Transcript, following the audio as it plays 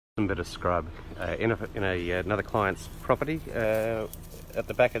awesome bit of scrub in another client's property at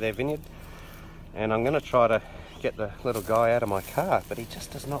the back of their vineyard, and I'm going to try to get the little guy out of my car, but he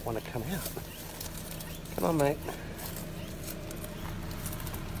just does not want to come out. Come on, mate.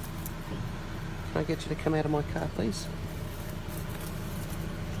 Can I get you to come out of my car, please?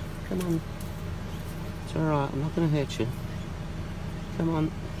 Come on. It's alright, I'm not going to hurt you. Come on.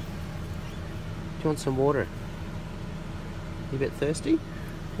 Do you want some water? You a bit thirsty?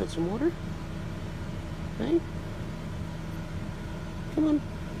 Want some water? Hey? Come on.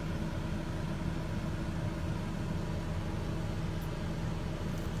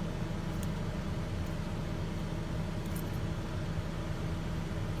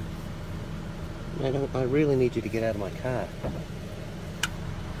 I really need you to get out of my car.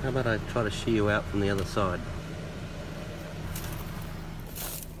 How about I try to shoo you out from the other side?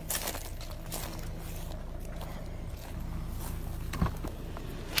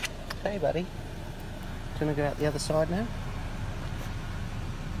 Hey buddy, do you want to go out the other side now?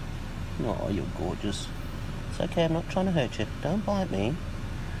 Oh, you're gorgeous. It's okay, I'm not trying to hurt you. Don't bite me.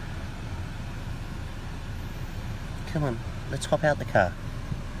 Come on, let's hop out the car.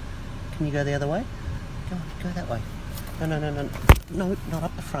 Can you go the other way? Go that way. No, not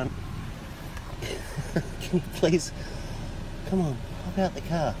up the front. Can you please? Come on, hop out the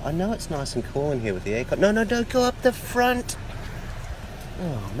car. I know it's nice and cool in here with the aircon. No, don't go up the front.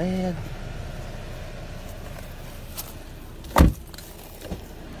 Oh, man.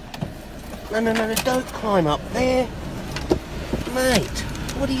 No, don't climb up there. Mate,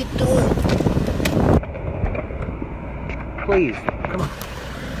 what are you doing? Please, come on.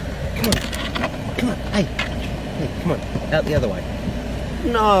 Come on, hey, come on, out the other way.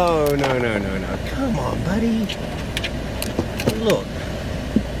 No. Come on, buddy. Look,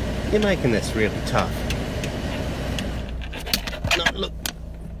 you're making this really tough. No, look.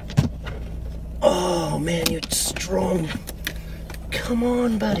 Oh, man, you're strong. Come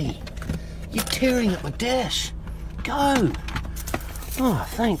on, buddy. You're tearing at my dash. Go. Oh,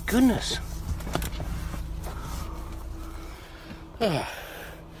 thank goodness. Oh.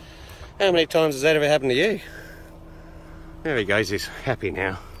 How many times has that ever happened to you? There he goes, he's happy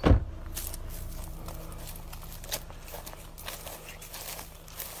now.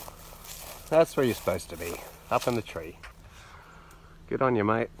 That's where you're supposed to be, up in the tree. Good on you,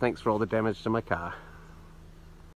 mate. Thanks for all the damage to my car.